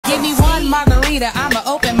margarita, I'ma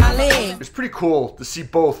open my leg. It's pretty cool to see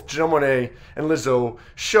both Janelle Monáe and Lizzo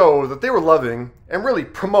show that they were loving and really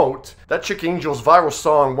promote that Chick Angel's viral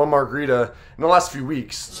song, One Margarita, in the last few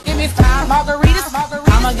weeks. Give me 5 margaritas,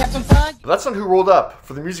 I'ma get some fun. But that's not who rolled up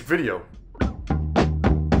for the music video.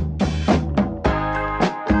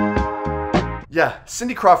 Yeah,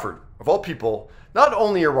 Cindy Crawford, of all people, not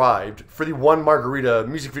only arrived for the One Margarita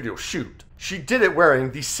music video shoot, she did it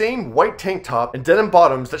wearing the same white tank top and denim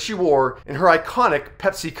bottoms that she wore in her iconic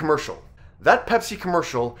Pepsi commercial. That Pepsi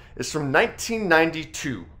commercial is from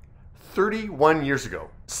 1992, 31 years ago.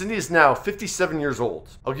 Cindy is now 57 years old.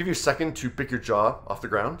 I'll give you a second to pick your jaw off the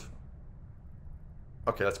ground.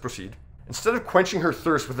 Okay, let's proceed. Instead of quenching her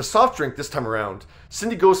thirst with a soft drink this time around,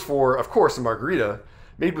 Cindy goes for, of course, a margarita,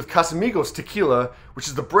 made with Casamigos tequila, which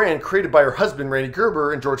is the brand created by her husband Randy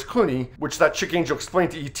Gerber and George Clooney, which that Chick Angel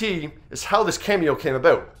explained to E.T. is how this cameo came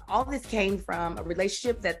about. All this came from a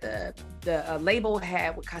relationship that the label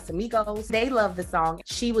had with Casamigos. They loved the song.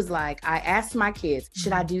 She was like, I asked my kids,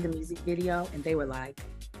 should I do the music video? And they were like,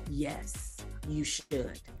 yes, you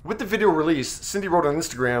should. With the video release, Cindy wrote on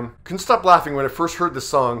Instagram, couldn't stop laughing when I first heard the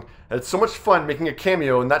song. I had so much fun making a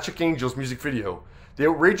cameo in that Chick Angel's music video. The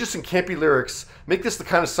outrageous and campy lyrics make this the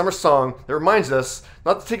kind of summer song that reminds us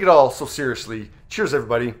not to take it all so seriously. Cheers,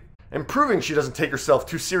 everybody. And proving she doesn't take herself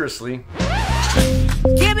too seriously.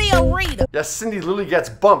 Give me a reader. Yes, Cindy literally gets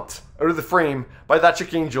bumped out of the frame by that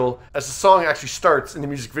Chick Angel as the song actually starts in the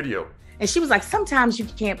music video. And she was like, sometimes you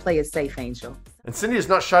can't play it safe, Angel. And Cindy has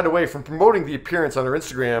not shied away from promoting the appearance on her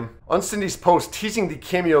Instagram. On Cindy's post teasing the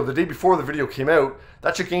cameo the day before the video came out,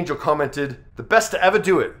 that Chick Angel commented, "The best to ever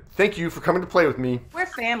do it. Thank you for coming to play with me." We're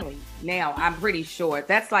family now, I'm pretty sure.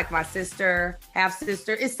 That's like my sister,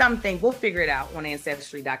 half-sister. It's something. We'll figure it out on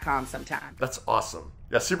Ancestry.com sometime. That's awesome.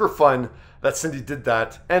 Yeah, super fun that Cindy did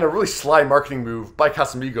that. And a really sly marketing move by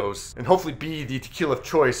Casamigos. And hopefully be the tequila of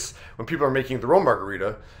choice when people are making their own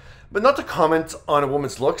margarita. But not to comment on a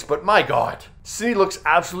woman's looks, but my God, Cindy looks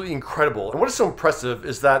absolutely incredible. And what is so impressive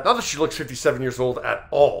is that, not that she looks 57 years old at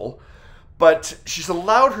all, but she's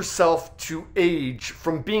allowed herself to age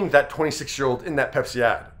from being that 26-year-old in that Pepsi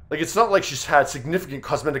ad. Like, it's not like she's had significant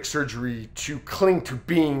cosmetic surgery to cling to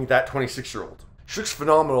being that 26-year-old. She looks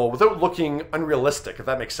phenomenal without looking unrealistic, if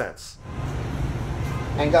that makes sense.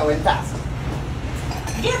 And go in fast.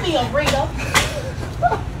 Give me a reader.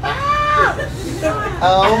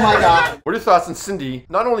 Oh my God. What are your thoughts on Cindy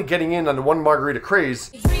not only getting in on the One Margarita craze,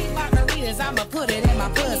 3 margaritas, I'ma put it in my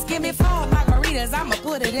puss. Give me 4 margaritas, I'ma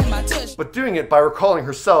put it in my tush. but doing it by recalling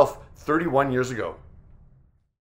herself 31 years ago?